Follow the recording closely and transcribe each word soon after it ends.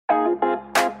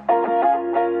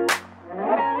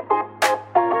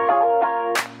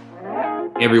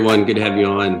Everyone, good to have you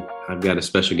on. I've got a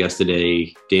special guest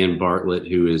today, Dan Bartlett,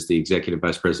 who is the Executive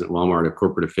Vice President at Walmart of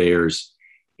Corporate Affairs.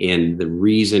 And the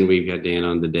reason we've got Dan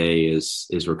on today is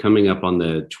we're coming up on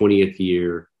the 20th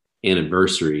year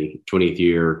anniversary, 20th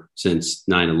year since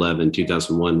 9/11,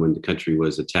 2001, when the country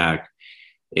was attacked.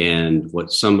 And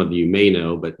what some of you may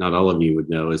know, but not all of you would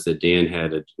know, is that Dan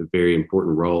had a very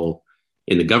important role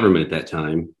in the government at that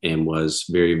time and was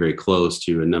very, very close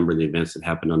to a number of the events that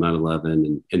happened on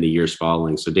 9/11 and the years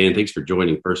following. So Dan, thanks for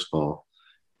joining, first of all.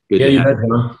 Good to have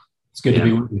you. It's good to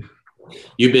be with you.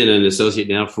 You've been an associate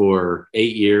now for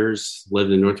 8 years,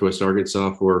 lived in Northwest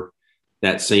Arkansas for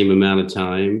that same amount of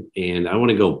time. And I want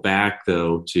to go back,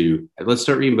 though, let's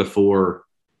start even before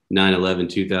 9/11,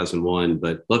 2001,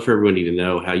 but love for everybody to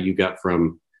know how you got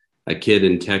from a kid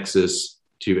in Texas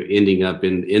to ending up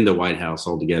in the White House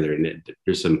altogether. And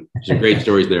there's some great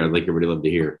stories there I'd like everybody to love to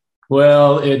hear.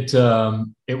 Well,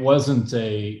 it wasn't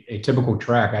a typical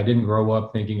track. I didn't grow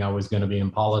up thinking I was going to be in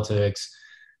politics.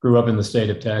 Grew up in the state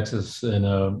of Texas, and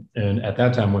at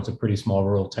that time was a pretty small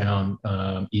rural town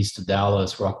east of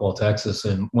Dallas, Rockwall, Texas,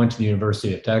 and went to the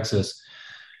University of Texas.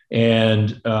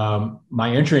 And my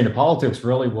entry into politics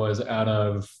really was out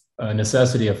of a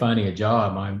necessity of finding a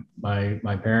job.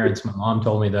 My parents, my mom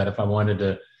told me that if I wanted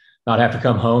to not have to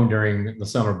come home during the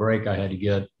summer break, I had to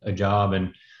get a job.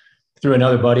 And through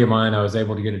another buddy of mine, I was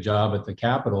able to get a job at the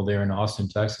Capitol there in Austin,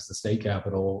 Texas, the state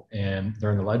capitol, and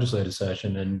during the legislative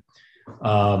session,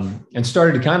 and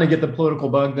started to kind of get the political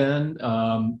bug then.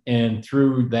 And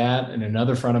through that, and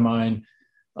another friend of mine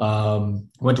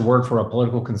went to work for a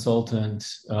political consultant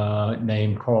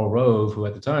named Karl Rove, who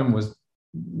at the time was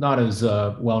not as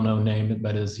well-known name,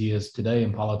 but as he is today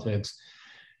in politics,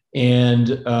 and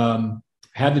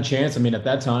had the chance. I mean, at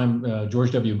that time,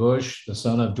 George W. Bush, the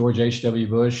son of George H.W.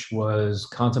 Bush, was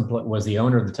the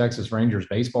owner of the Texas Rangers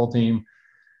baseball team,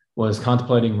 was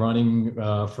contemplating running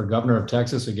for governor of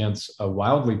Texas against a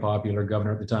wildly popular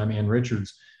governor at the time, Ann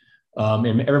Richards.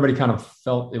 And everybody kind of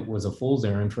felt it was a fool's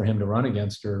errand for him to run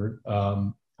against her.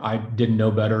 I didn't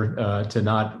know better to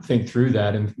not think through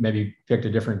that and maybe picked a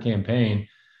different campaign.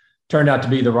 Turned out to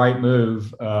be the right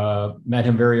move. Met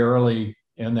him very early,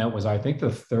 and that was, I think, the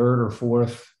third or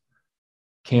fourth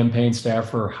campaign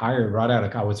staffer hired right out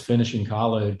of. I was finishing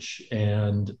college,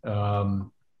 and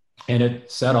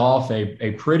it set off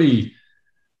a pretty,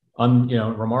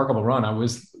 remarkable run. I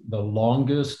was the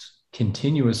longest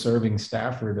continuous serving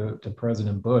staffer to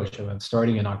President Bush. I was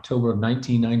starting in October of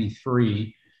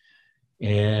 1993.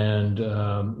 And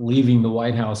leaving the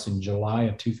White House in July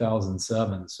of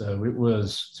 2007. So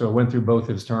I went through both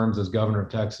his terms as governor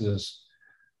of Texas,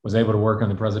 was able to work on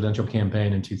the presidential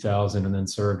campaign in 2000, and then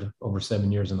served over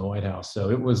 7 years in the White House.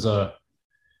 So it was an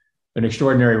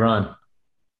extraordinary run.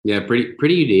 Yeah,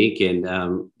 pretty unique. And,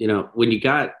 when you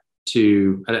got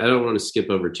to, I don't want to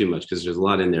skip over too much because there's a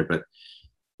lot in there, but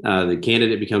the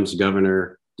candidate becomes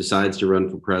governor, decides to run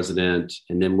for president.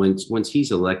 And then once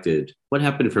he's elected, what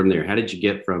happened from there? How did you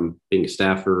get from being a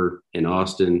staffer in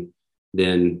Austin,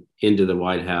 then into the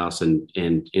White House and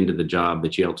into the job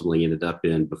that you ultimately ended up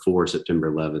in before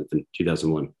September 11th in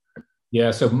 2001?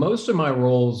 Yeah, so most of my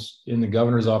roles in the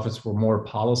governor's office were more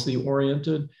policy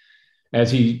oriented.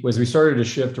 As we started to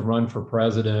shift to run for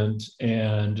president,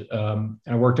 and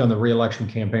I worked on the reelection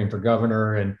campaign for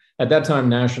governor. And at that time,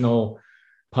 national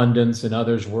pundits and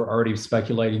others were already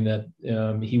speculating that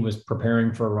he was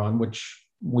preparing for a run, which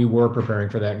we were preparing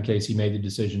for that in case he made the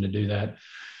decision to do that.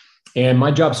 And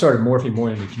my job started morphing more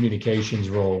into the communications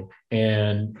role.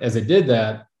 And as I did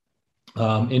that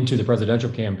into the presidential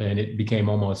campaign, it became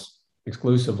almost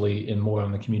exclusively more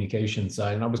on the communications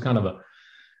side. And I was kind of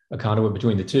a conduit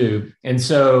between the two. And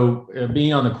so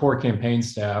being on the core campaign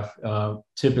staff,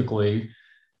 historically,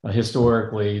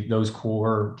 those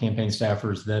core campaign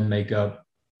staffers then make up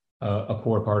a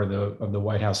core part of the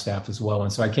White House staff as well.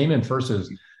 And so I came in first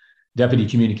as deputy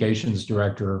communications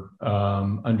director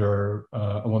under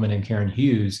a woman named Karen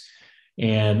Hughes.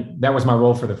 And that was my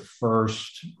role for the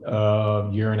first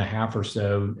year and a half or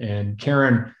so. And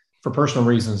Karen, for personal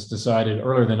reasons, decided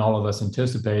earlier than all of us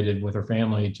anticipated with her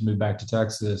family to move back to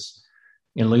Texas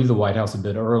and leave the White House a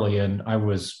bit early. And I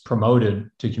was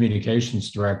promoted to communications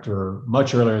director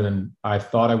much earlier than I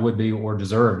thought I would be or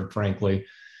deserved, frankly.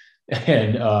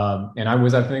 And I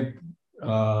was, I think,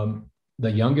 the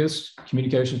youngest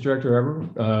communications director ever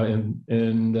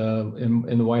in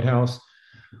the White House.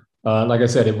 Like I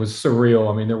said, it was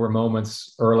surreal. I mean, there were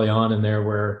moments early on in there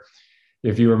where,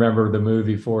 if you remember the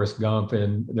movie Forrest Gump,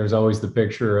 and there's always the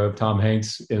picture of Tom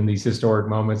Hanks in these historic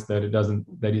moments that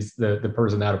he's the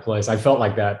person out of place. I felt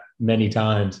like that many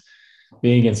times,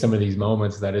 being in some of these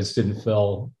moments that it just didn't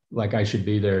feel like I should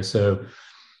be there. So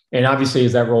And obviously,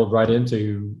 as that rolled right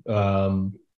into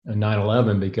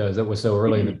 9/11, because it was so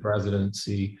early in the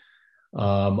presidency,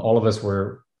 all of us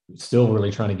were still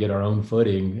really trying to get our own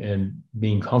footing and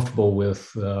being comfortable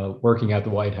with working at the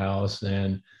White House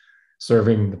and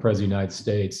serving the President of the United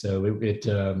States. So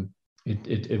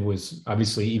it was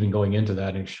obviously, even going into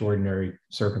that, in extraordinary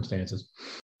circumstances.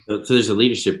 So there's a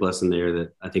leadership lesson there that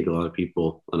I think a lot of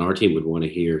people on our team would want to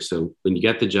hear. So when you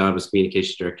got the job as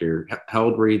communications director, how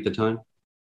old were you at the time?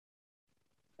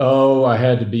 Oh, I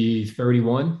had to be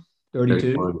 31, 32.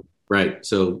 31. Right.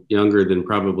 So younger than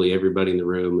probably everybody in the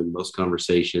room and most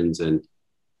conversations, and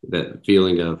that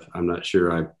feeling of, I'm not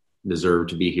sure I deserve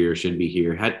to be here, should be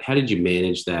here. How did you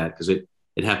manage that? Because it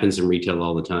happens in retail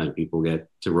all the time. People get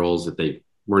to roles that they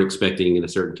weren't expecting at a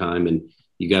certain time, and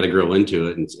you got to grow into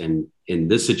it. And in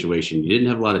this situation, you didn't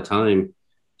have a lot of time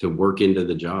to work into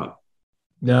the job.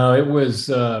 No, it was,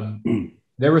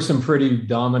 there were some pretty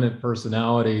dominant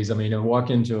personalities. I mean, I walk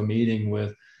into a meeting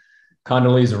with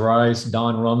Condoleezza Rice,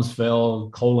 Don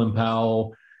Rumsfeld, Colin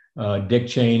Powell, Dick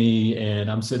Cheney,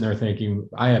 and I'm sitting there thinking,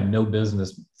 I have no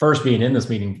business first being in this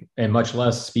meeting, and much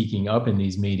less speaking up in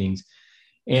these meetings.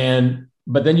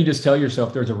 But then you just tell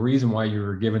yourself there's a reason why you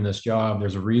were given this job.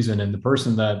 There's a reason, and the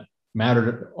person that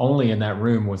mattered only in that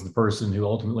room was the person who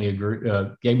ultimately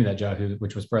gave me that job,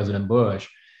 which was President Bush.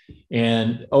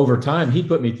 And over time, he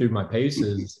put me through my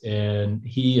paces, and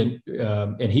he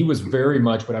was very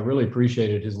much, what I really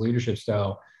appreciated, his leadership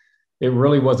style. It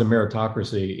really was a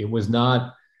meritocracy. It was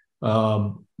not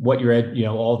what you're at,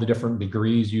 all the different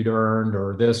degrees you'd earned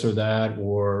or this or that,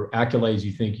 or accolades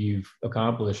you think you've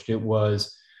accomplished. It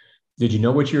was, did you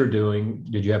know what you're doing?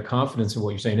 Did you have confidence in what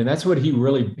you're saying? And that's what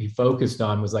he focused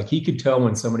on, was like, he could tell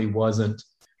when somebody wasn't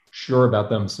sure about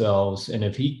themselves. And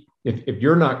if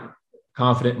you're not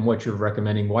confident in what you're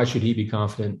recommending, why should he be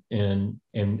confident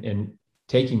in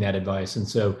taking that advice? And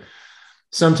so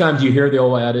sometimes you hear the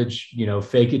old adage,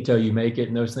 fake it till you make it,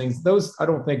 and those things. Those I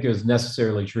don't think is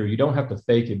necessarily true. You don't have to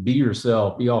fake it. Be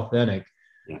yourself. Be authentic,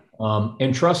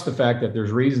 and trust the fact that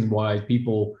there's reasons why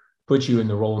people put you in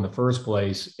the role in the first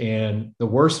place. And the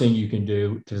worst thing you can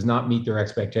do to not meet their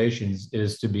expectations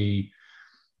is to be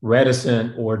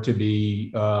reticent or to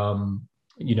be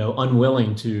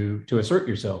unwilling to assert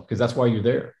yourself, because that's why you're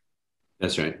there.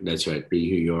 That's right. That's right. Be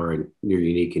who you are, and you're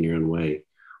unique in your own way.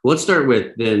 Well, let's start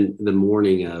with then the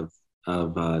morning of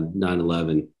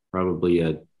 9/11. Probably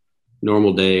a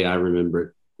normal day. I remember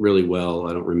it really well.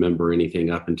 I don't remember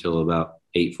anything up until about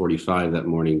 8:45 that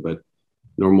morning, but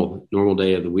normal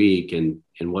day of the week, and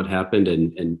what happened.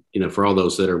 And for all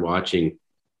those that are watching,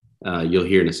 you'll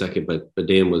hear in a second, but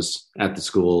Dan was at the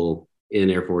school in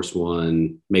Air Force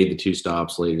One, made the 2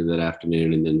 stops later that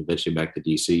afternoon, and then eventually back to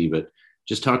DC. But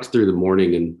just talk us through the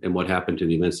morning and what happened to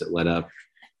the events that led up,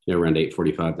 around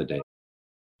 8:45 that day.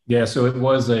 Yeah, so it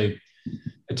was a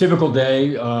typical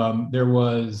day. There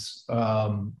was,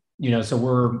 so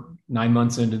we're 9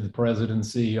 months into the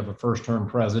presidency of a first-term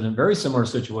president, very similar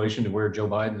situation to where Joe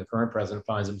Biden, the current president,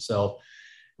 finds himself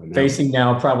facing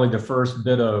now, probably the first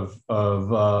bit of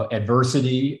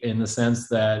adversity, in the sense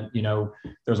that,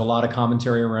 there's a lot of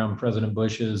commentary around President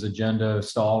Bush's agenda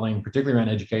stalling, particularly around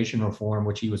education reform,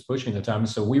 which he was pushing at the time.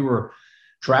 So we were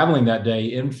traveling that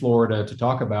day in Florida to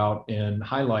talk about and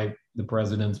highlight the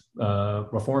president's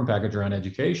reform package around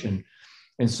education.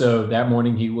 And so that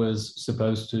morning he was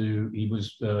supposed to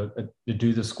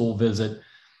do the school visit.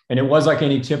 And it was like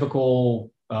any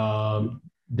typical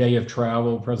day of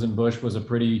travel. President Bush was a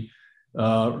pretty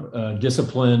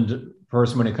disciplined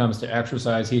person when it comes to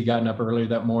exercise. He had gotten up earlier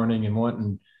that morning and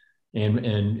went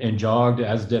and jogged,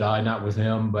 as did I, not with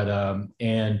him, but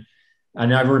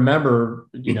and I remember,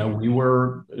 it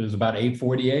was about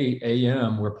 8:48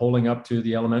 a.m. We're pulling up to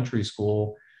the elementary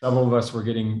school. Several of us were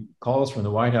getting calls from the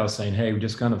White House saying, hey, we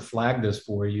just kind of flagged this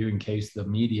for you in case the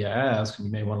media asks, and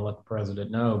you may want to let the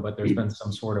president know, but there's been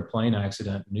some sort of plane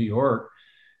accident in New York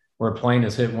where a plane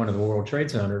has hit one of the World Trade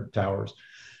Center towers.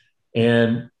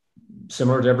 And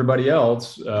similar to everybody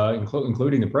else,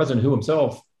 including the president, who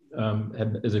himself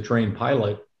is a trained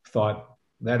pilot, thought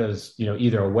that is,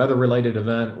 either a weather-related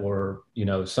event or,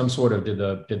 some sort of, did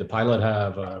the pilot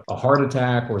have a heart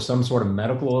attack or some sort of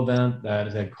medical event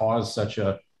that had caused such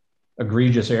a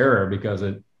egregious error, because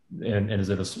it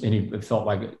felt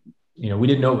like, we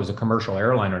didn't know it was a commercial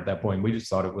airliner at that point. We just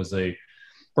thought it was a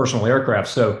personal aircraft.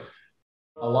 So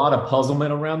a lot of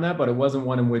puzzlement around that, but it wasn't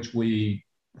one in which we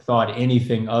thought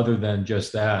anything other than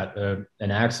just that,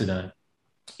 an accident.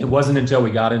 It wasn't until we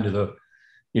got into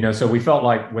so we felt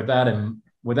like with that in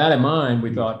mind,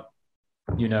 we thought,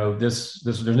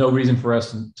 there's no reason for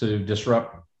us to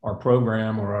disrupt our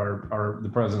program or the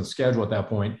president's schedule at that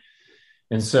point.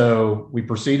 And so we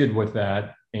proceeded with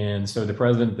that. And so the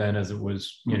president then, as it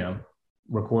was,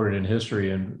 recorded in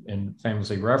history and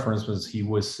famously referenced, was he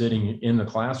was sitting in the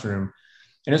classroom.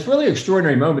 And it's really an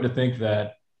extraordinary moment to think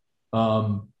that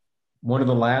one of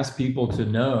the last people to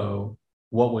know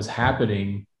what was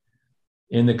happening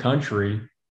in the country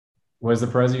was the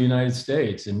president of the United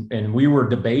States. And we were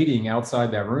debating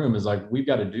outside that room is like, we've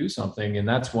got to do something. And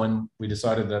that's when we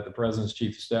decided that the president's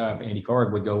chief of staff, Andy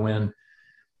Card, would go in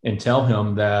and tell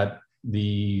him that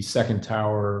the second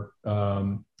tower,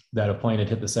 that a plane had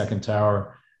hit the second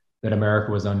tower, that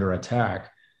America was under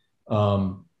attack.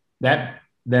 That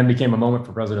then became a moment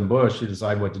for President Bush to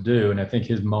decide what to do. And I think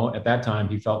at that time,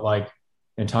 he felt like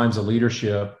in times of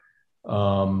leadership,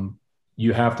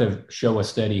 you have to show a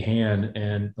steady hand.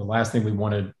 And the last thing we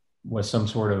wanted was some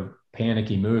sort of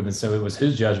panicky move. And so it was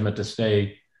his judgment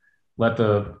to let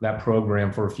that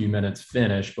program for a few minutes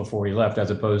finish before he left,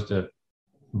 as opposed to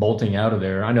bolting out of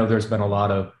there. I know there's been a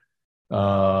lot of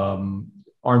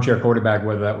armchair quarterback,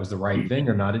 whether that was the right thing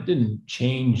or not. It didn't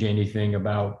change anything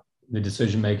about the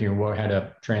decision-making or what had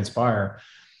to transpire.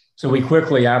 So we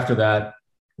quickly, after that,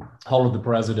 huddled the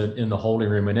president in the holding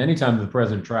room. And anytime the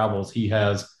president travels, he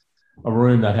has a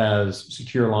room that has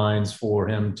secure lines for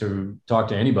him to talk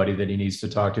to anybody that he needs to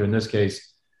talk to. In this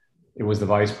case, it was the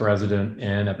vice president.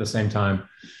 And at the same time,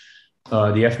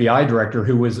 the FBI director,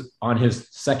 who was on his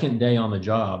second day on the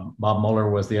job. Bob Mueller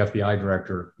was the FBI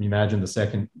director. Can you imagine the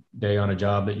second day on a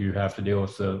job that you have to deal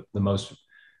with the most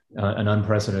an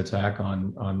unprecedented attack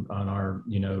on our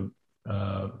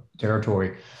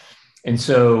territory. And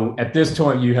so at this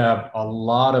point, you have a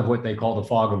lot of what they call the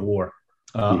fog of war,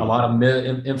 a lot of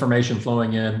information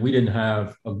flowing in. We didn't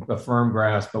have a firm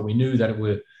grasp, but we knew that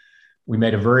we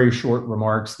made a very short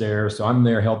remarks there. So I'm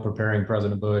there help preparing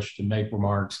President Bush to make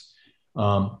remarks.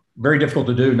 Very difficult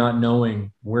to do, not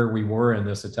knowing where we were in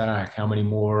this attack, how many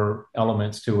more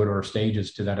elements to it or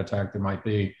stages to that attack there might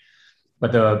be.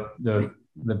 But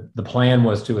the plan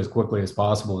was to, as quickly as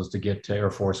possible, is to get to Air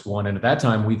Force One. And at that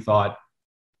time,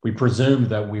 we presumed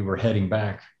that we were heading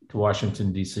back to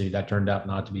Washington, D.C. That turned out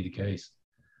not to be the case.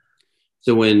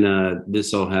 So when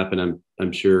this all happened,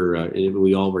 I'm sure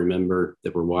we all remember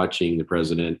that we're watching the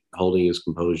president holding his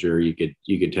composure. You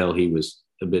could tell he was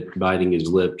a bit biting his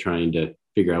lip, trying to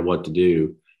figure out what to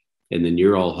do. And then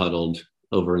you're all huddled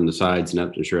over on the sides and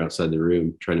outside the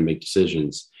room, trying to make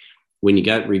decisions. When you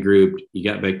got regrouped, you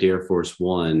got back to Air Force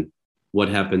One. What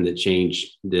happened that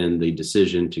changed then the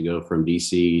decision to go from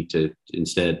DC to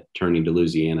instead turning to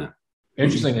Louisiana?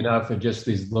 Interesting enough, and just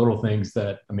these little things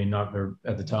that, not there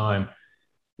at the time.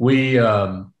 We,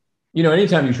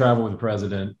 anytime you travel with the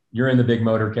president, you're in the big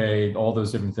motorcade, all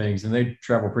those different things, and they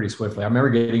travel pretty swiftly. I remember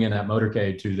getting in that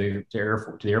motorcade to the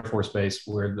Air Force Base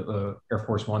where the Air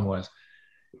Force One was,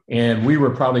 and we were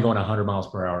probably going 100 miles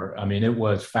per hour. It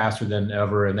was faster than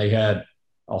ever, and they had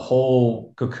a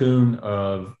whole cocoon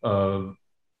of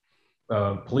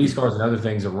police cars and other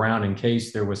things around in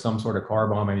case there was some sort of car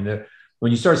bomb.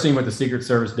 When you start seeing what the Secret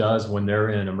Service does when they're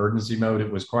in emergency mode, it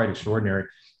was quite extraordinary.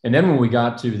 And then when we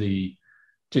got to the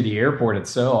airport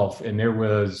itself, and there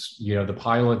was, the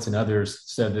pilots and others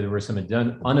said that there was some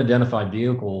unidentified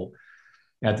vehicle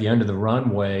at the end of the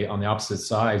runway on the opposite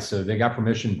side. So they got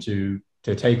permission to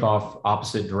take off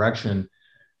opposite direction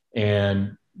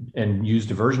and use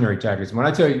diversionary tactics. When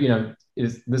I tell you,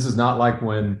 this is not like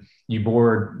when you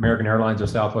board American Airlines or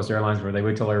Southwest Airlines where they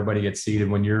wait till everybody gets seated.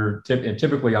 When you're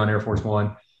typically on Air Force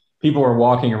One, people are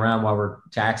walking around while we're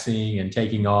taxiing and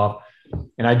taking off.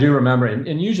 And I do remember,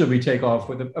 and usually we take off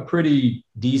with a pretty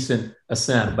decent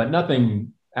ascent, but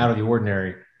nothing out of the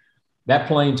ordinary. That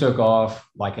plane took off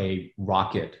like a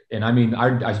rocket. And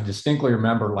I distinctly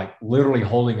remember like literally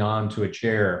holding on to a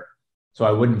chair so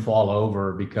I wouldn't fall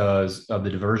over because of the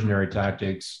diversionary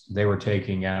tactics they were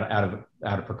taking out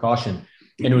of precaution.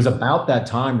 And it was about that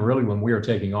time really when we were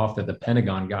taking off that the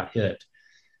Pentagon got hit.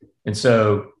 And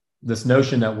so this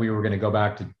notion that we were going to go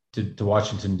back to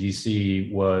Washington,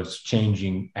 D.C. was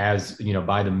changing as,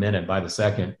 by the minute, by the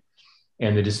second.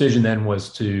 And the decision then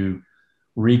was to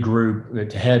regroup,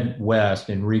 to head west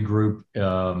and regroup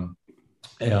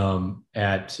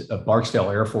at Barksdale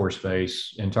Air Force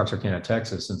Base in Texarkana,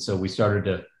 Texas. And so we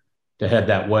started to head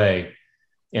that way.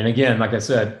 And again, like I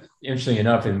said, interestingly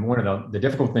enough, and one of the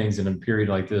difficult things in a period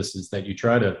like this is that you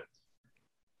try to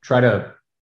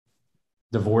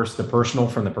divorce the personal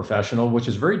from the professional, which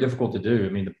is very difficult to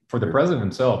do. For the president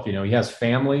himself, he has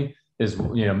family.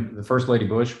 The First Lady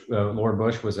Bush, Laura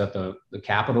Bush, was at the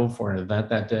Capitol for an event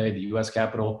that day, the U.S.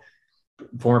 Capitol.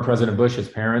 Former President Bush, his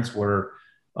parents were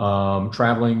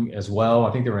traveling as well.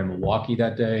 I think they were in Milwaukee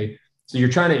that day. So you're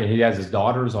trying to, he has his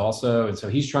daughters also. And so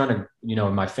he's trying to,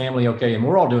 my family, okay. And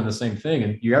we're all doing the same thing.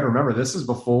 And you got to remember, this is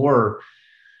before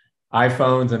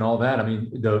iPhones and all that. I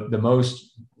mean, the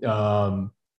most,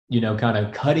 kind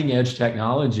of cutting edge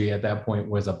technology at that point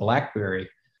was a BlackBerry.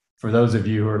 For those of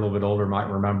you who are a little bit older might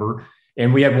remember.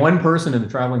 And we had one person in the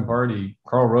traveling party,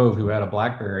 Carl Rove, who had a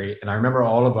BlackBerry. And I remember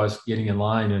all of us getting in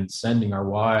line and sending our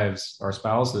wives, our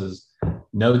spouses,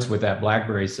 notes with that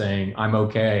BlackBerry saying, I'm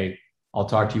okay. I'll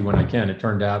talk to you when I can. It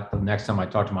turned out the next time I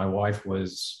talked to my wife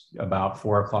was about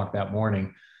 4:00 that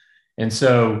morning. And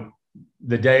so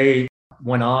the day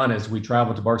went on as we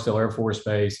traveled to Barksdale Air Force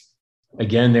Base,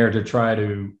 again, there to try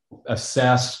to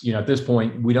assess, at this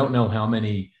point, we don't know how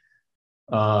many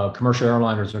commercial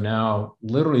airliners are now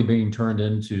literally being turned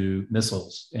into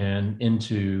missiles and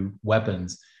into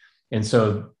weapons. And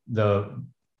so the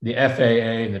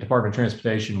FAA and the Department of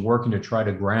Transportation working to try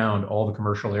to ground all the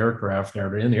commercial aircraft that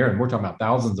are in the air. And we're talking about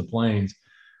thousands of planes,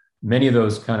 many of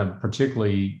those kind of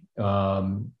particularly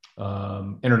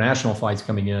international flights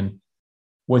coming in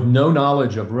with no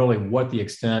knowledge of really what the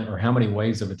extent or how many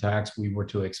waves of attacks we were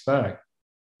to expect.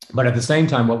 But at the same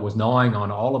time, what was gnawing on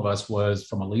all of us was,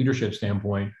 from a leadership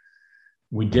standpoint,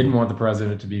 we didn't want the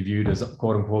president to be viewed as,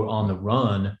 quote unquote, on the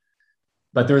run.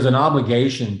 But there's an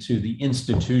obligation to the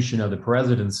institution of the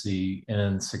presidency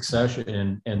and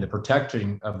succession and the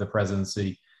protecting of the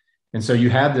presidency. And so you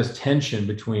have this tension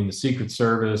between the Secret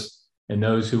Service and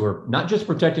those who are not just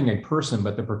protecting a person,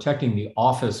 but they're protecting the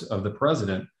office of the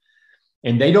president.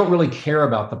 And they don't really care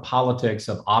about the politics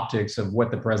of optics of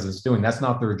what the president's doing. That's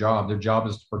not their job. Their job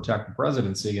is to protect the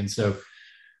presidency. And so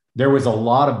there was a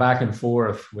lot of back and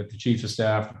forth with the chief of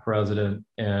staff, the president,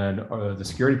 and the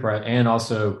security and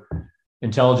also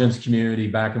intelligence community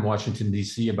back in Washington,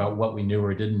 D.C. about what we knew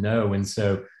or didn't know. And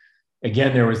so,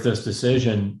 again, there was this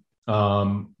decision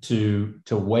to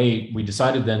wait. We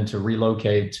decided then to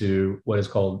relocate to what is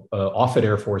called Offutt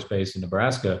Air Force Base in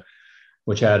Nebraska,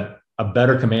 which had a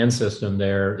better command system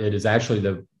there. It is actually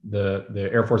the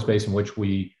Air Force Base in which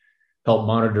we help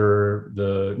monitor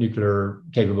the nuclear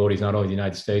capabilities, not only the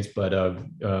United States, but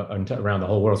around the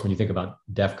whole world. So when you think about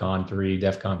DEFCON 3,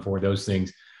 DEFCON 4, those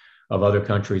things of other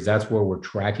countries, that's where we're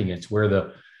tracking it. It's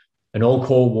where an old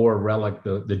Cold War relic,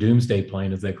 the Doomsday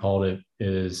Plane, as they called it,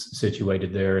 is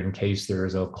situated there in case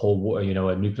there's a Cold War,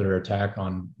 a nuclear attack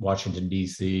on Washington,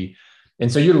 D.C.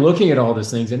 And so you're looking at all these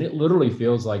things, and it literally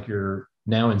feels like you're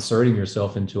now inserting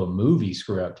yourself into a movie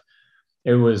script.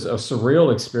 It was a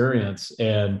surreal experience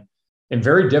and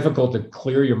very difficult to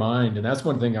clear your mind. And that's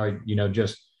one thing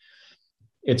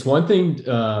it's one thing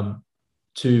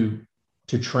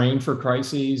to train for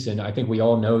crises. And I think we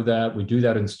all know that. We do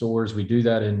that in stores. We do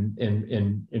that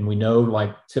and we know,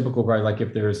 like, typical, right? Like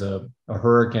if there's a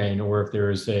hurricane or if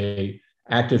there's a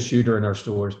active shooter in our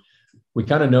stores, we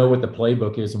kind of know what the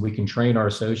playbook is and we can train our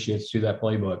associates to that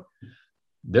playbook.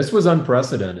 This was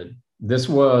unprecedented. There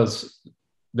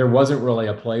wasn't really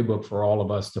a playbook for all of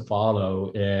us to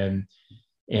follow. And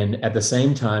at the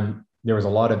same time, there was a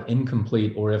lot of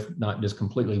incomplete, or if not just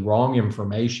completely wrong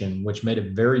information, which made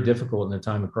it very difficult in a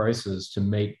time of crisis to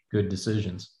make good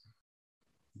decisions.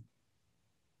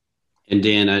 And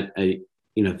Dan, I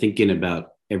thinking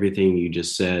about everything you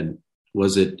just said,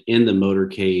 was it in the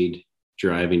motorcade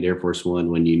driving to Air Force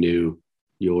One when you knew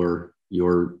your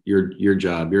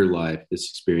job, your life, this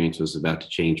experience was about to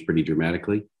change pretty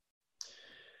dramatically?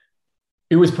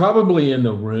 It was probably in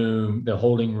the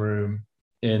holding room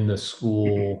in the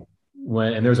school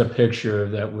and there's a picture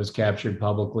that was captured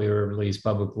publicly or released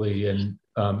publicly. And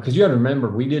because you got to remember,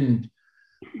 we didn't,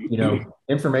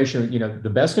 information, the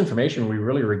best information we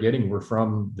really were getting were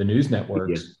from the news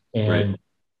networks. Yeah, and right.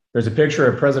 There's a picture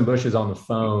of President Bush is on the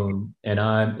phone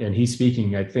and he's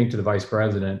speaking, I think, to the vice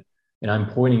president, and I'm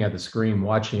pointing at the screen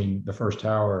watching the first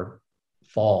tower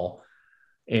fall.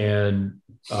 And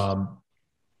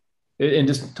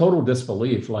just total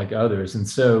disbelief like others. And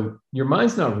so your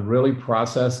mind's not really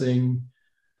processing,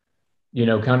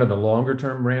 kind of the longer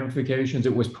term ramifications.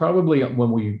 It was probably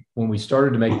when we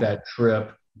started to make that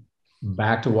trip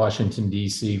back to Washington,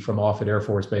 D.C. from Offutt Air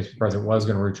Force Base, the president was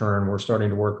going to return. We're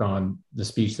starting to work on the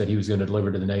speech that he was going to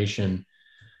deliver to the nation.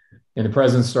 And the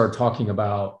president started talking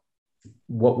about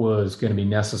what was going to be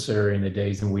necessary in the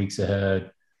days and weeks ahead.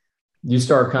 You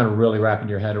start kind of really wrapping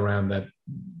your head around that.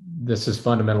 This has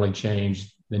fundamentally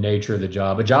changed the nature of the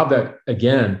job, a job that,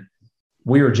 again,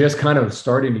 we were just kind of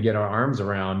starting to get our arms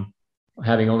around,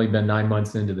 having only been 9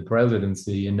 months into the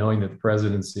presidency and knowing that the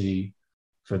presidency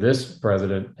for this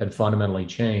president had fundamentally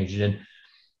changed.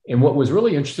 And what was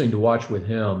really interesting to watch with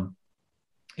him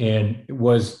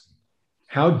was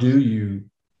how do you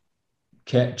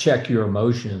check your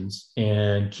emotions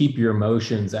and keep your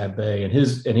emotions at bay. And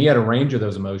he had a range of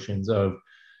those emotions of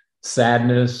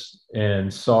sadness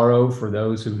and sorrow for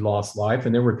those who lost life.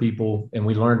 And there were people, and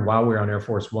we learned while we were on Air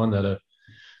Force One that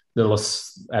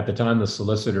at the time, the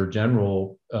Solicitor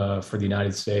General for the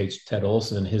United States, Ted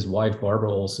Olson, his wife,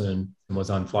 Barbara Olson, was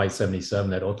on Flight 77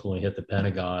 that ultimately hit the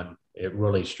Pentagon. It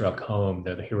really struck home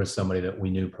that here was somebody that we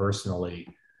knew personally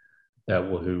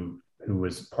who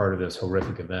was part of this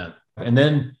horrific event. And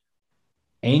then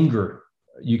anger.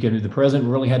 The president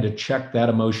really had to check that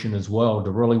emotion as well to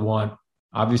really want,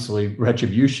 obviously,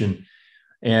 retribution.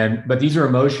 But these are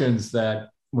emotions that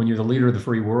when you're the leader of the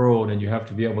free world and you have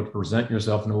to be able to present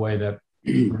yourself in a way that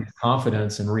brings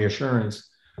confidence and reassurance,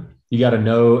 you got to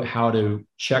know how to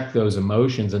check those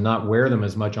emotions and not wear them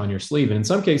as much on your sleeve. And in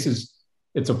some cases,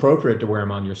 it's appropriate to wear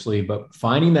them on your sleeve, but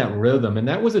finding that rhythm. And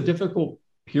that was a difficult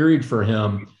period for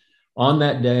him on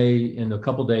that day and a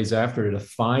couple of days after, to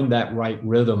find that right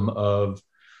rhythm of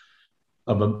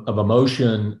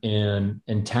emotion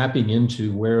and tapping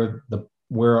into where the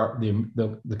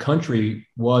country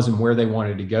was and where they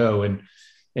wanted to go. And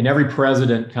every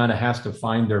president kind of has to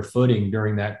find their footing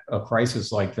during a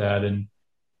crisis like that. And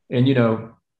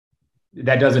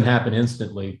that doesn't happen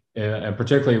instantly, and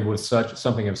particularly with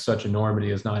something of such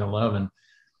enormity as 9/11.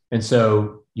 And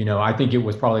so, I think it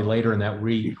was probably later in that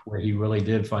week where he really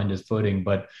did find his footing.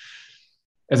 But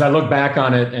as I look back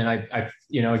on it, and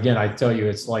again, I tell you,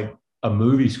 it's like a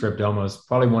movie script almost.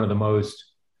 Probably one of the most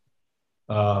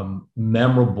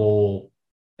memorable,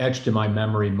 etched in my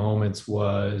memory moments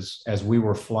was as we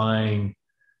were flying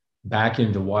back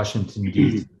into Washington,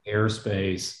 D.C.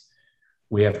 airspace.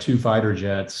 We have 2 fighter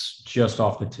jets just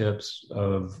off the tips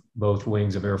of both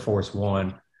wings of Air Force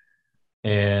One.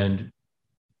 And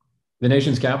the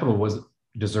nation's capital was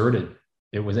deserted.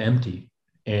 It was empty,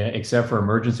 except for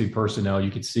emergency personnel. You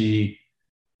could see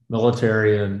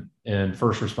military and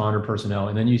first responder personnel.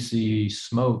 And then you see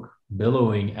smoke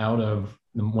billowing out of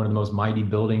one of the most mighty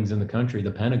buildings in the country,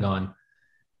 the Pentagon.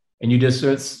 And you just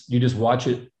watch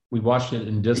it. We watched it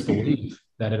in disbelief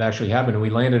that it actually happened. And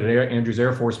we landed at Andrews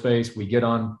Air Force Base. We get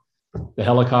on the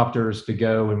helicopters to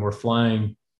go, and we're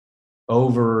flying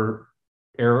over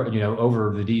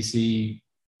the DC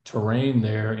terrain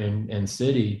there and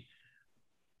city,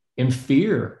 and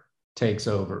fear takes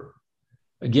over.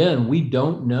 Again, we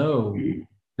don't know.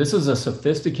 This is a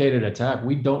sophisticated attack.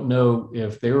 We don't know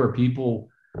if there were people,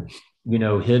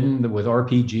 hidden with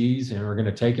RPGs and are going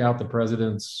to take out the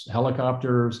president's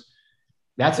helicopters.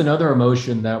 That's another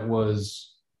emotion that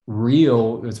was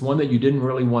real. It's one that you didn't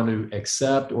really want to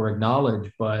accept or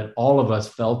acknowledge, but all of us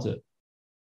felt it.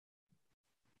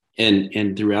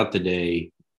 And throughout the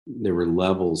day, there were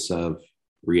levels of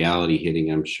reality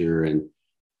hitting, I'm sure. And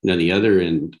the other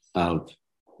end of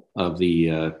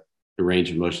the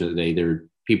range of motion of the day, there were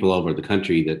people all over the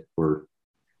country that were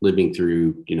living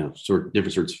through,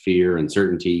 different sorts of fear,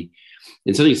 uncertainty,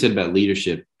 and something you said about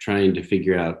leadership, trying to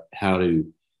figure out how to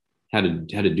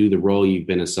do the role you've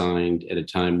been assigned at a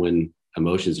time when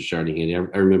emotions are starting hitting.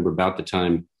 I remember about the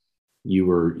time you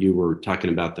were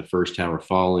talking about the first tower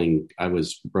falling. I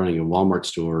was running a Walmart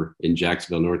store in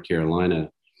Jacksonville, North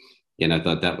Carolina, and I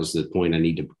thought that was the point I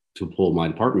need to pull my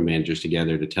department managers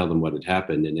together to tell them what had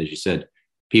happened. And as you said,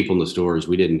 people in the stores,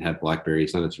 we didn't have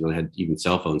BlackBerries. None of us really had even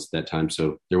cell phones at that time.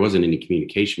 So there wasn't any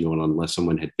communication going on unless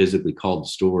someone had physically called the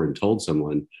store and told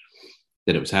someone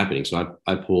that it was happening. So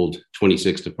I pulled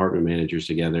 26 department managers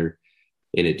together,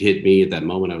 and it hit me at that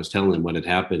moment. I was telling them what had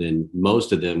happened, and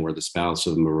most of them were the spouse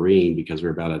of a Marine, because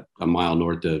we're about a mile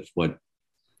north of what,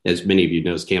 as many of you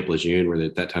know, is Camp Lejeune, where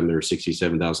at that time there were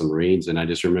 67,000 Marines. And I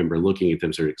just remember looking at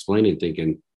them, sort of explaining,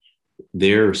 thinking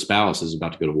their spouse is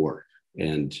about to go to war.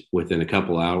 And within a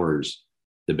couple hours,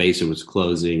 the base was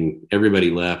closing. Everybody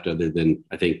left other than,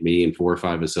 I think, me and 4 or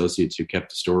 5 associates who kept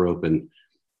the store open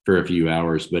for a few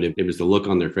hours. But it was the look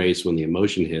on their face when the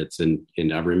emotion hits. And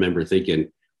I remember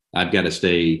thinking, I've got to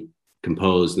stay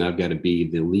composed, and I've got to be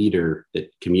the leader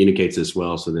that communicates this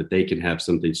well so that they can have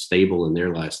something stable in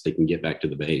their lives so they can get back to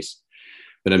the base.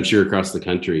 But I'm sure across the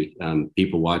country,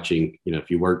 people watching, if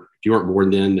you weren't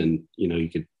born then, and, you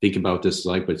could think about what this is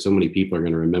like, but so many people are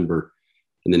going to remember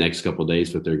in the next couple of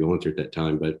days what they're going through at that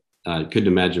time. But I couldn't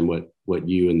imagine what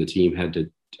you and the team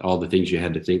all the things you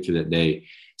had to think through that day.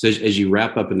 So as you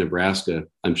wrap up in Nebraska,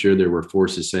 I'm sure there were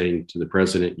forces saying to the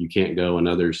president, you can't go, and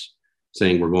others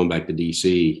saying we're going back to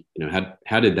DC.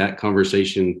 How did that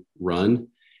conversation run?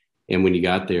 And when you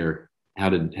got there, how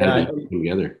did it come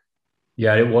together?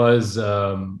 Yeah, it was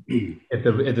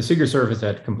if the Secret Service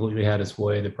had completely had its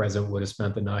way, the president would have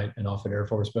spent the night in Offutt Air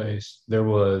Force Base. There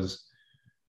was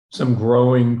some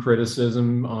growing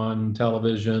criticism on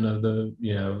television of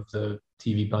the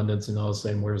TV pundits and all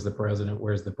saying, "Where's the president?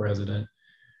 Where's the president?"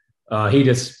 He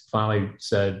just finally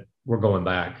said, "We're going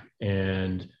back."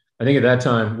 And I think at that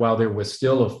time, while there was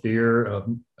still a fear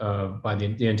of by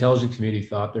the intelligence community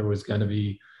thought there was going to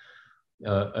be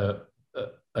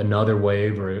another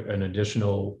wave or an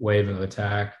additional wave of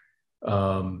attack,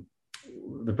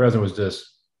 the president was just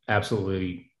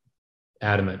absolutely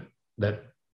adamant that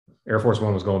Air Force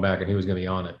One was going back and he was going to be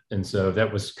on it. And so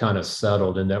that was kind of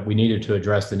settled, and that we needed to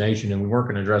address the nation, and we weren't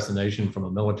going to address the nation from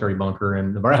a military bunker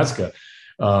in Nebraska.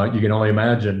 You can only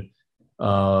imagine.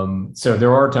 So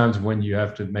there are times when you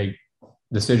have to make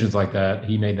decisions like that.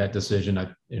 He made that decision,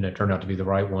 and it turned out to be the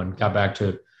right one.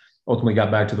 Ultimately got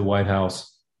back to the White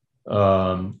House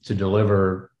to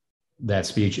deliver that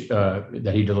speech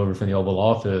that he delivered from the Oval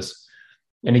Office.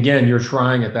 And again, you're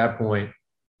trying at that point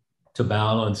to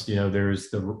balance,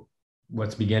 there's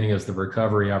what's beginning as the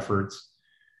recovery efforts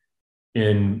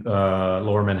in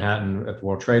Lower Manhattan at the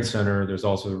World Trade Center. There's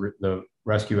also the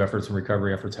rescue efforts and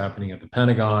recovery efforts happening at the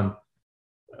Pentagon,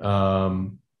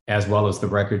 as well as the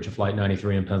wreckage of Flight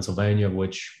 93 in Pennsylvania,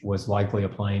 which was likely a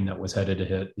plane that was headed to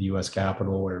hit the U.S.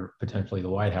 Capitol or potentially the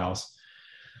White House.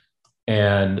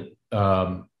 And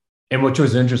which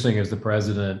was interesting is the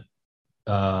president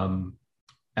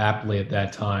aptly at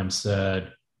that time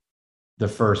said the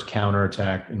first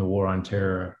counterattack in the war on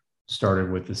terror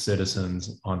started with the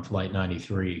citizens on Flight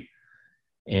 93,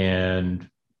 and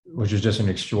which was just an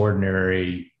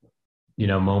extraordinary,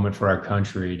 moment for our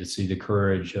country to see the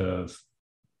courage of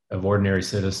ordinary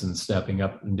citizens stepping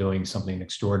up and doing something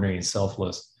extraordinary and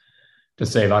selfless to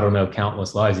save,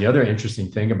 countless lives. The other interesting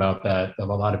thing about that a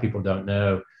lot of people don't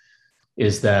know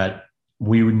is that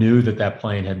we knew that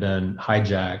plane had been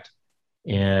hijacked,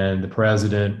 and the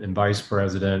president and vice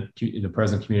president, the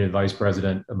president communicated vice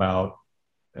president about,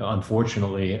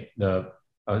 unfortunately, the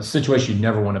situation you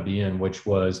never want to be in, which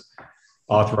was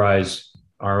authorize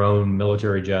our own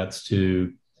military jets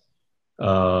to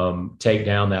take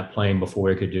down that plane before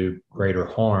it could do greater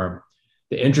harm.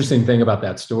 The interesting thing about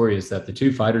that story is that the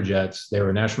two fighter jets, they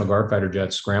were National Guard fighter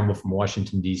jets, scrambled from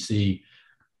Washington, D.C.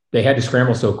 They had to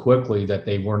scramble so quickly that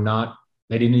they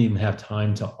didn't even have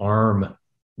time to arm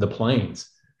the planes.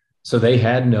 So they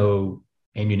had no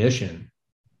ammunition.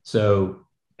 So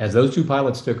as those two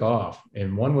pilots took off,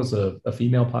 and one was a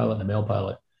female pilot and a male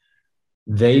pilot,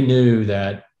 they knew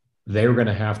that they were going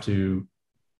to have to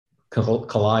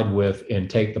collide with and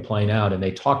take the plane out. And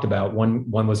they talked about one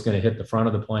was going to hit the front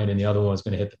of the plane and the other one was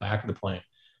going to hit the back of the plane.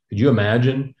 Could you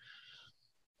imagine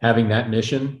having that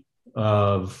mission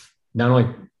of not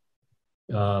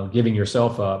only giving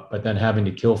yourself up, but then having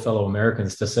to kill fellow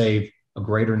Americans to save a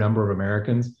greater number of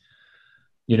Americans?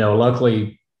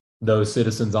 Luckily, those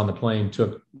citizens on the plane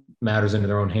took matters into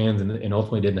their own hands and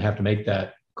ultimately didn't have to make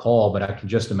that call. But I can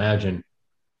just imagine the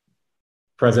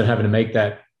president having to make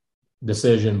that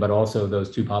decision, but also those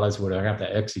two pilots would have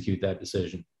to execute that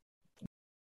decision.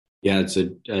 Yeah, it's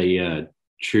a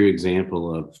true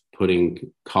example of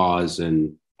putting cause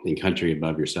and country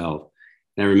above yourself.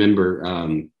 And I remember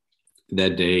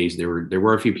that day there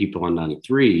were a few people on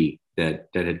 93 that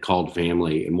had called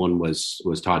family, and one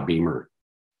was Todd Beamer.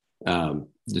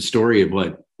 The story of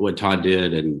what Todd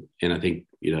did, and I think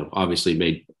obviously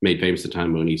made famous at the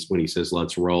time when he says,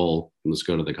 "Let's roll and let's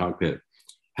go to the cockpit."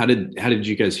 How did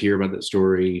you guys hear about that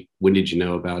story? When did you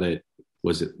know about it?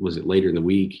 Was it later in the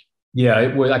week? Yeah,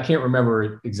 it was. I can't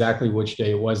remember exactly which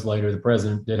day it was later. The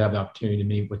president did have the opportunity to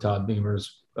meet with Todd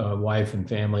Beamer's wife and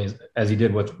family, as he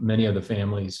did with many of the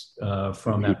families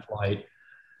from that flight,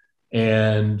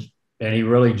 and he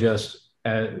really just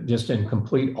in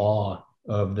complete awe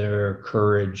of their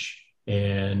courage,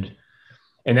 and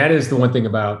that is the one thing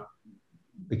about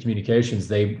the communications.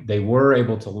 They were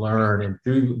able to learn, and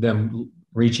through them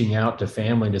reaching out to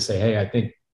family to say, "Hey, I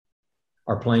think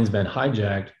our plane's been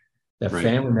hijacked," that right.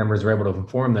 Family members were able to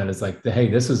inform that it's like, "Hey,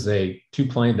 this is two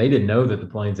plane." They didn't know that the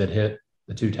planes had hit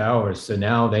the two towers, so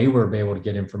now they were able to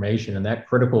get information, and that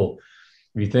critical.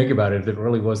 If you think about it, if it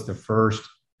really was the first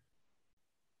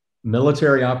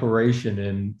military operation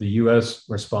in the U.S.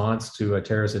 response to a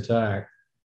terrorist attack,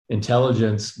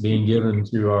 intelligence being given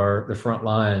to the front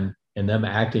line and them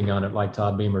acting on it like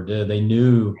Todd Beamer did, they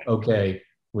knew, okay,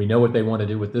 we know what they want to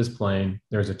do with this plane.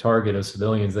 There's a target of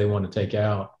civilians they want to take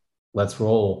out. Let's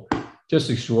roll. Just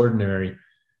extraordinary.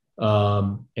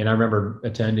 And I remember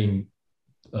attending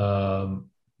the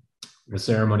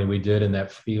ceremony we did in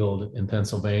that field in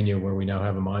Pennsylvania, where we now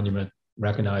have a monument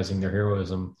recognizing their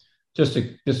heroism. Just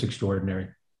extraordinary.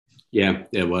 Yeah,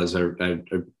 it was. I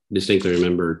distinctly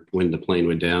remember when the plane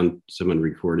went down, someone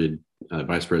recorded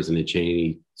Vice President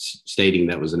Cheney stating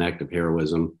that was an act of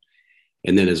heroism.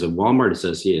 And then as a Walmart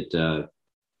associate,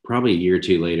 probably a year or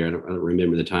two later, I don't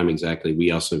remember the time exactly,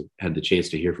 we also had the chance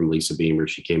to hear from Lisa Beamer.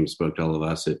 She came and spoke to all of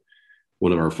us at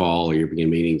one of our fall or year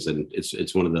beginning meetings. And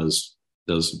it's one of those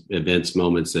events,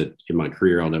 moments that in my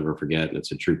career I'll never forget. And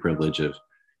it's a true privilege of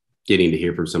getting to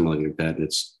hear from someone like that. And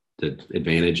it's the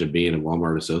advantage of being a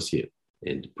Walmart associate,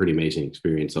 and pretty amazing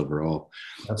experience overall.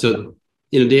 So,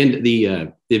 Dan,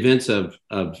 the events of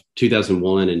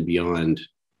 2001 and beyond,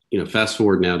 fast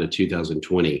forward now to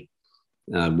 2020,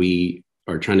 we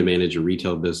are trying to manage a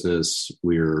retail business.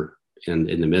 We're in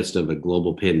the midst of a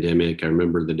global pandemic. I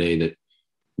remember the day that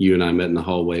you and I met in the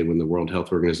hallway when the World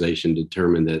Health Organization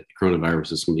determined that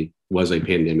coronavirus was a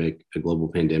pandemic, a global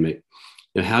pandemic.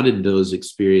 How did those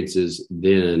experiences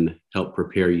then help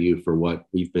prepare you for what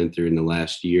we've been through in the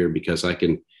last year? Because I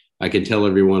can tell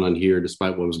everyone on here,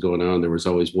 despite what was going on, there was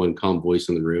always one calm voice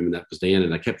in the room, and that was Dan.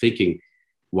 And I kept thinking,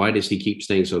 why does he keep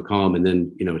staying so calm? And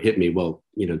then, it hit me, well,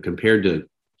 compared to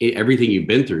everything you've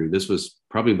been through, this was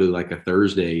probably like a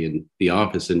Thursday in the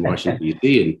office in Washington,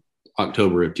 D.C. in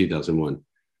October of 2001.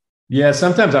 Yeah,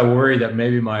 sometimes I worry that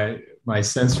maybe my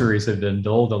sensories have been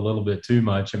dulled a little bit too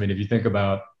much. I mean, if you think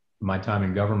about my time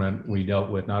in government, we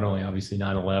dealt with not only obviously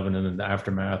 9/11 and then the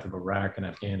aftermath of Iraq and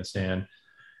Afghanistan,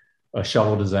 a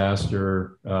shuttle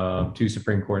disaster, 2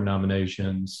 Supreme Court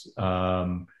nominations,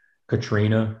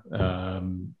 Katrina,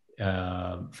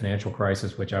 financial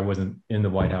crisis, which I wasn't in the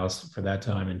White House for that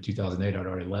time in 2008. I'd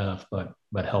already left,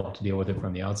 but helped to deal with it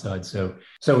from the outside. So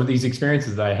these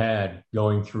experiences that I had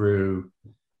going through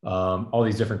all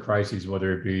these different crises,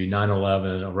 whether it be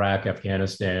 9/11, Iraq,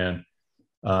 Afghanistan,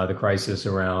 the crisis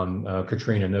around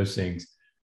Katrina and those things.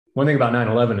 One thing about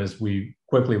 9/11 is we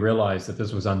quickly realized that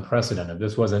this was unprecedented.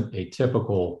 This wasn't a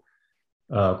typical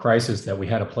crisis that we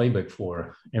had a playbook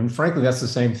for. And frankly, that's the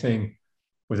same thing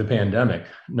with the pandemic.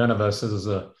 None of us, this is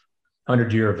a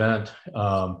 100-year event.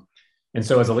 And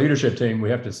so as a leadership team, we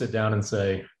have to sit down and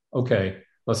say, okay,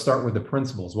 let's start with the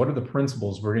principles. What are the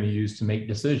principles we're going to use to make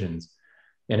decisions?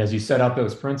 And as you set out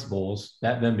those principles,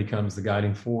 that then becomes the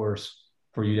guiding force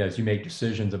for you as you make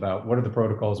decisions about what are the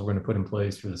protocols we're going to put in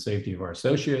place for the safety of our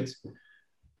associates,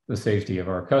 the safety of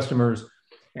our customers.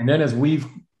 And then as we've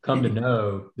come to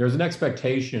know, there's an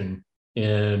expectation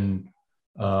in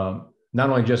not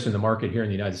only just in the market here in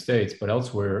the United States, but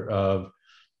elsewhere of,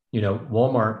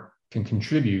 Walmart can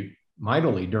contribute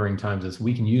mightily during times as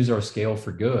we can use our scale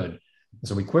for good.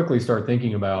 So we quickly start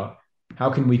thinking about how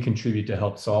can we contribute to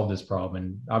help solve this problem?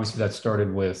 And obviously that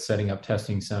started with setting up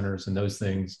testing centers and those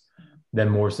things, then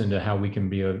morphs into how we can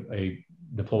be a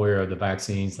deployer of the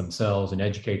vaccines themselves and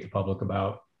educate the public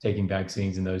about taking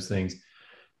vaccines and those things.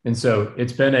 And so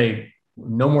it's been a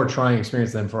no more trying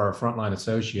experience than for our frontline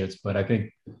associates. But I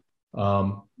think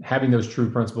having those true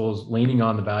principles, leaning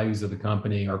on the values of the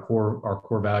company, our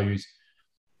core values,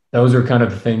 those are kind of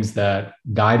the things that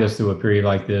guide us through a period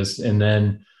like this. And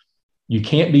then you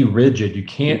can't be rigid. You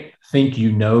can't think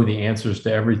the answers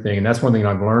to everything. And that's one thing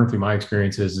I've learned through my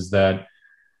experiences is that,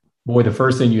 boy, the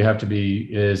first thing you have to be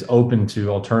is open to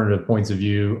alternative points of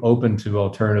view, open to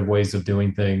alternative ways of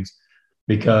doing things,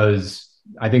 because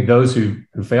I think those who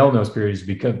fail in those periods,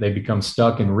 because they become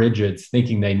stuck and rigid,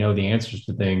 thinking they know the answers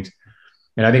to things.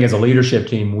 And I think as a leadership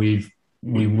team, we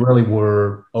really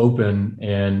were open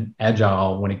and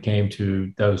agile when it came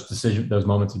to those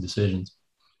moments of decisions.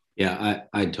 Yeah,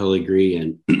 I totally agree.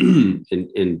 And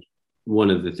and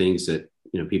one of the things that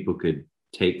people could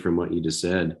take from what you just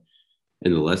said,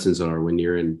 and the lessons are when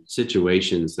you're in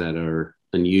situations that are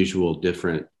unusual,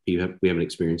 different, we haven't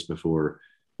experienced before,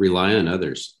 rely on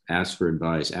others, ask for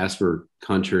advice, ask for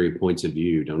contrary points of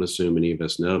view. Don't assume any of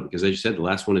us know, because as you said, the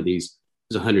last one of these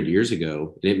was 100 years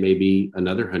ago, and it may be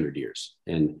another 100 years.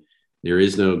 And there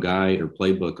is no guide or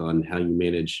playbook on how you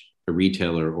manage a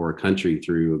retailer or a country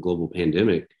through a global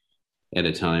pandemic at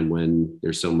a time when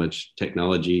there's so much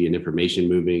technology and information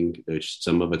moving. There's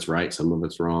some of it's right, some of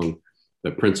it's wrong,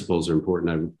 but principles are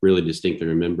important. I really distinctly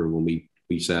remember when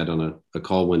we sat on a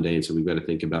call one day and said, we've got to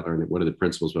think about what are the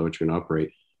principles by which we're going to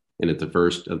operate. And at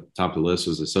the top of the list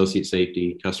was associate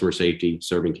safety, customer safety,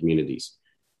 serving communities.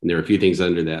 And there are a few things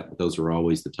under that, but those were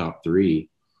always the top 3.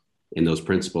 And those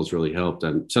principles really helped.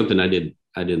 Something I did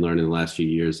learn in the last few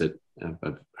years that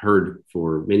I've heard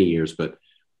for many years, but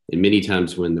and many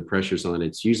times when the pressure's on,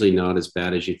 it's usually not as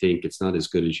bad as you think. It's not as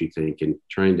good as you think. And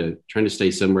trying to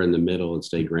stay somewhere in the middle and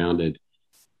stay grounded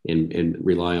and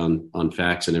rely on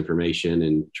facts and information,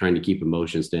 and trying to keep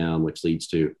emotions down, which leads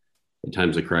to, in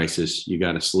times of crisis, you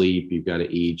got to sleep, you've got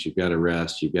to eat, you've got to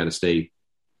rest, you've got to stay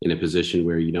in a position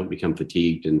where you don't become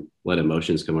fatigued and let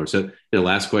emotions come over. So the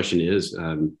last question is,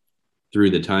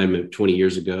 through the time of 20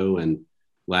 years ago and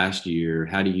last year,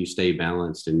 how do you stay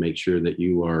balanced and make sure that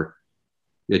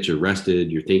that you're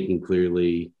rested, you're thinking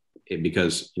clearly?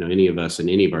 Because, any of us in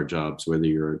any of our jobs, whether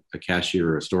you're a cashier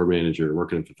or a store manager or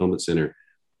working in a fulfillment center,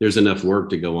 there's enough work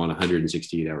to go on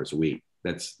 168 hours a week.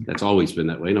 That's always been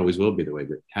that way and always will be the way.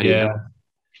 But how do you?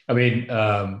 I mean,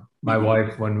 my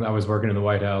wife, when I was working in the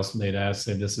White House, and they'd ask,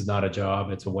 say, this is not a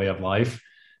job, it's a way of life,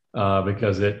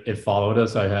 because it followed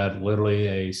us. I had literally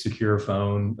a secure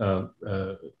phone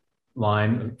phone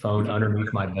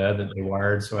underneath my bed that they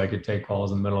wired so I could take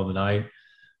calls in the middle of the night.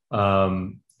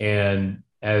 And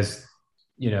as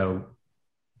we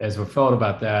felt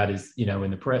about that is,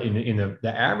 in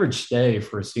the average stay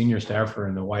for a senior staffer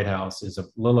in the White House is a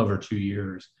little over 2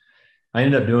 years. I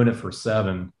ended up doing it for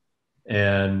 7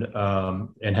 and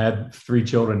had 3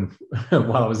 children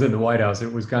while I was in the White House.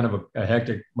 It was kind of a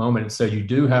hectic moment. So you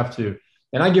do have to,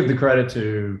 and I give the credit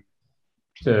to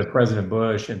President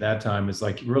Bush at that time, is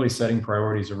like really setting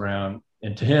priorities around,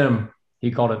 and to him,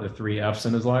 he called it the 3 F's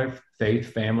in his life: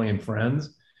 faith, family, and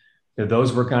friends.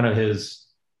 Those were kind of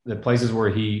the places where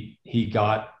he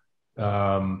got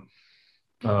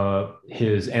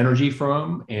his energy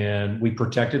from, and we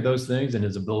protected those things, and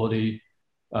his ability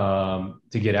to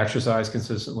get exercise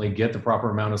consistently, get the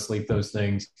proper amount of sleep, those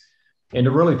things. And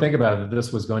to really think about it, that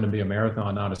this was going to be a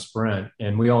marathon, not a sprint.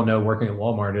 And we all know working at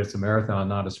Walmart, it's a marathon,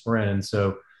 not a sprint. And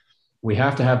so we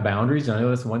have to have boundaries. And I know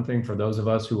that's one thing for those of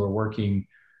us who are working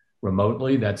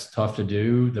remotely, that's tough to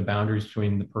do, the boundaries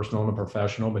between the personal and the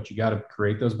professional, but you got to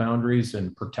create those boundaries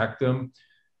and protect them.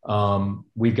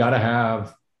 We've got to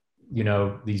have,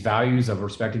 these values of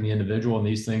respecting the individual and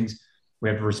these things. We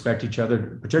have to respect each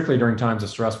other, particularly during times of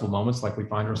stressful moments like we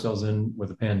find ourselves in with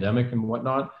the pandemic and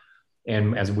whatnot.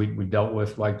 And as we dealt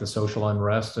with like the social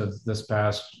unrest of this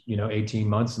past, 18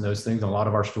 months and those things, a lot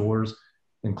of our stores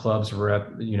and clubs were at,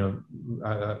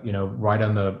 right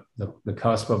on the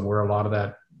cusp of where a lot of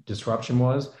that disruption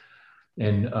was.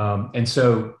 And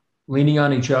so leaning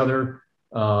on each other,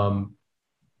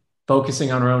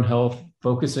 focusing on our own health,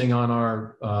 focusing on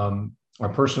our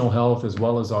personal health, as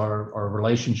well as our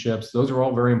relationships. Those are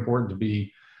all very important to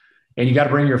be, and you got to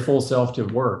bring your full self to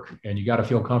work, and you got to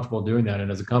feel comfortable doing that. And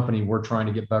as a company, we're trying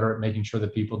to get better at making sure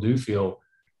that people do feel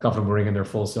comfortable bringing their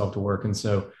full self to work. And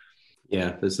so,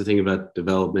 yeah, that's the thing about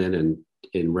development and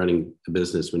in running a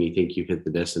business. When you think you've hit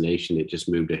the destination, it just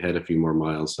moved ahead a few more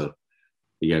miles. So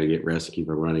you got to get rest to keep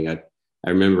it running. I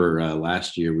remember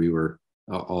last year we were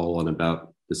all on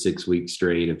about the 6 week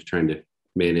straight of trying to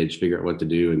figure out what to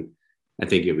do. And I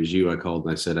think it was you I called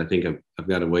and I said, I think I've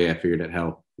got a way. I figured out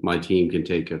how my team can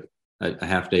take a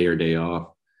half day or day off,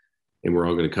 and we're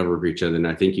all going to cover for each other. And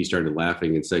I think you started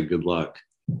laughing and said, good luck.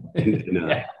 And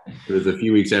yeah. It was a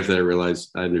few weeks after that I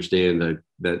realized I understand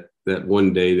that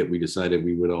one day that we decided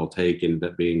we would all take ended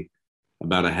up being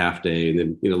about a half day. And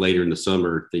then, later in the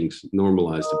summer, things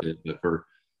normalized a bit. But for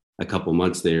a couple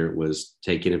months there, it was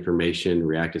taking information,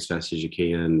 react as fast as you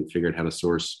can, figure out how to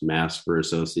source masks for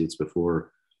associates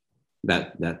before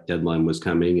that deadline was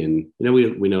coming. And,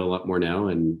 we know a lot more now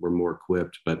and we're more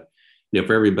equipped. But,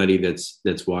 for everybody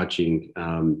that's watching,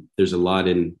 there's a lot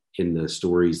in the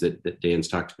stories that Dan's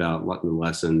talked about, a lot in the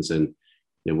lessons. And,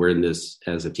 we're in this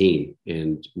as a team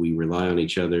and we rely on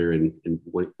each other. And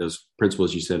what those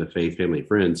principles you said of faith, family,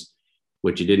 friends,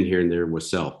 what you didn't hear in there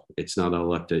was self. It's not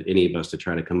all up to any of us to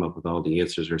try to come up with all the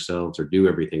answers ourselves or do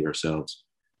everything ourselves.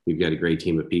 We've got a great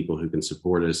team of people who can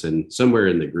support us. And somewhere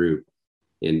in the group,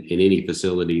 in any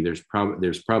facility,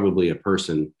 there's probably a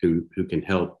person who can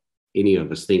help any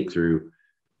of us think through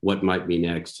what might be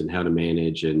next and how to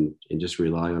manage and just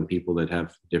rely on people that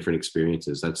have different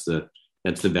experiences. That's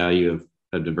the value of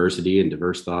diversity and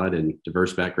diverse thought and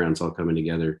diverse backgrounds all coming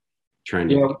together, trying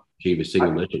to achieve a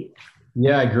single mission.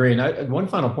 Yeah, I agree. And one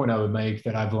final point I would make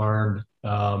that I've learned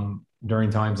during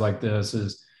times like this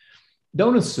is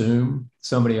don't assume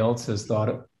somebody else has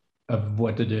thought of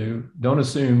what to do. Don't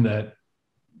assume that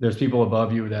there's people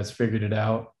above you that's figured it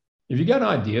out. If you got an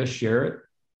idea, share it.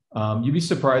 You'd be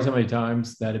surprised how many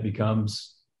times that it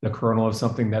becomes the kernel of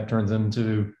something that turns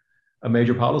into a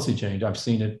major policy change. I've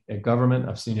seen it at government.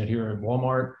 I've seen it here at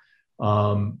Walmart.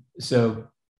 So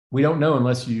we don't know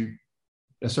unless you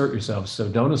assert yourself. So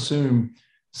don't assume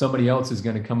somebody else is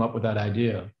going to come up with that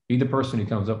idea. Be the person who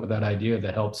comes up with that idea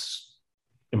that helps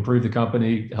improve the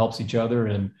company, helps each other.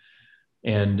 And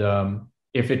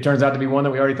if it turns out to be one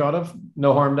that we already thought of,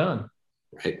 no harm done.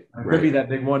 Right. It could be that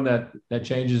big one that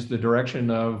changes the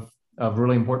direction of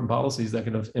really important policies that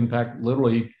could impact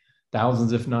literally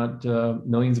thousands, if not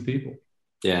millions of people.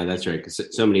 Yeah, that's right.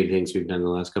 Because so many things we've done in the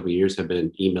last couple of years have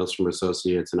been emails from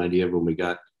associates, an idea of when we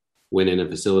went in a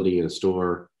facility, in a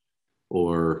store,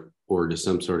 or just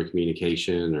some sort of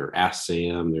communication, or ask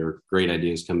Sam. There are great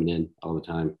ideas coming in all the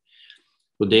time.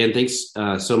 Well, Dan, thanks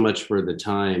so much for the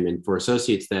time. And for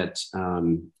associates that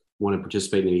want to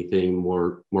participate in anything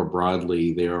more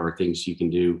broadly, there are things you can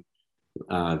do.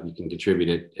 You can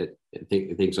contribute at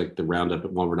things like the Roundup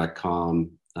at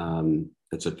Walmart.com.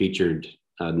 That's a featured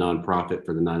nonprofit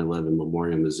for the 9/11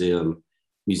 Memorial Museum,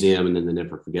 and then the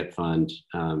Never Forget Fund.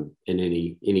 And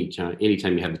anytime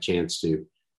you have the chance to,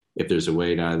 if there's a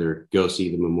way to either go see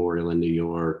the memorial in New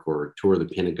York or tour the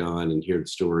Pentagon and hear the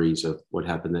stories of what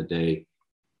happened that day,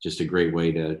 just a great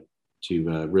way to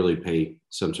really pay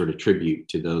some sort of tribute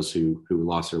to those who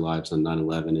lost their lives on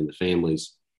 9/11 and the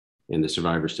families and the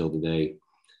survivors still today.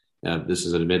 This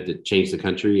is an event that changed the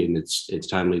country, and it's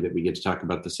timely that we get to talk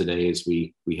about this today as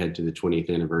we head to the 20th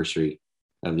anniversary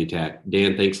of the attack.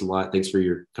 Dan, thanks a lot. Thanks for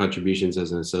your contributions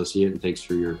as an associate, and thanks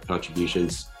for your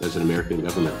contributions as an American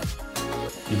government.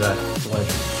 You bet.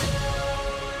 Pleasure.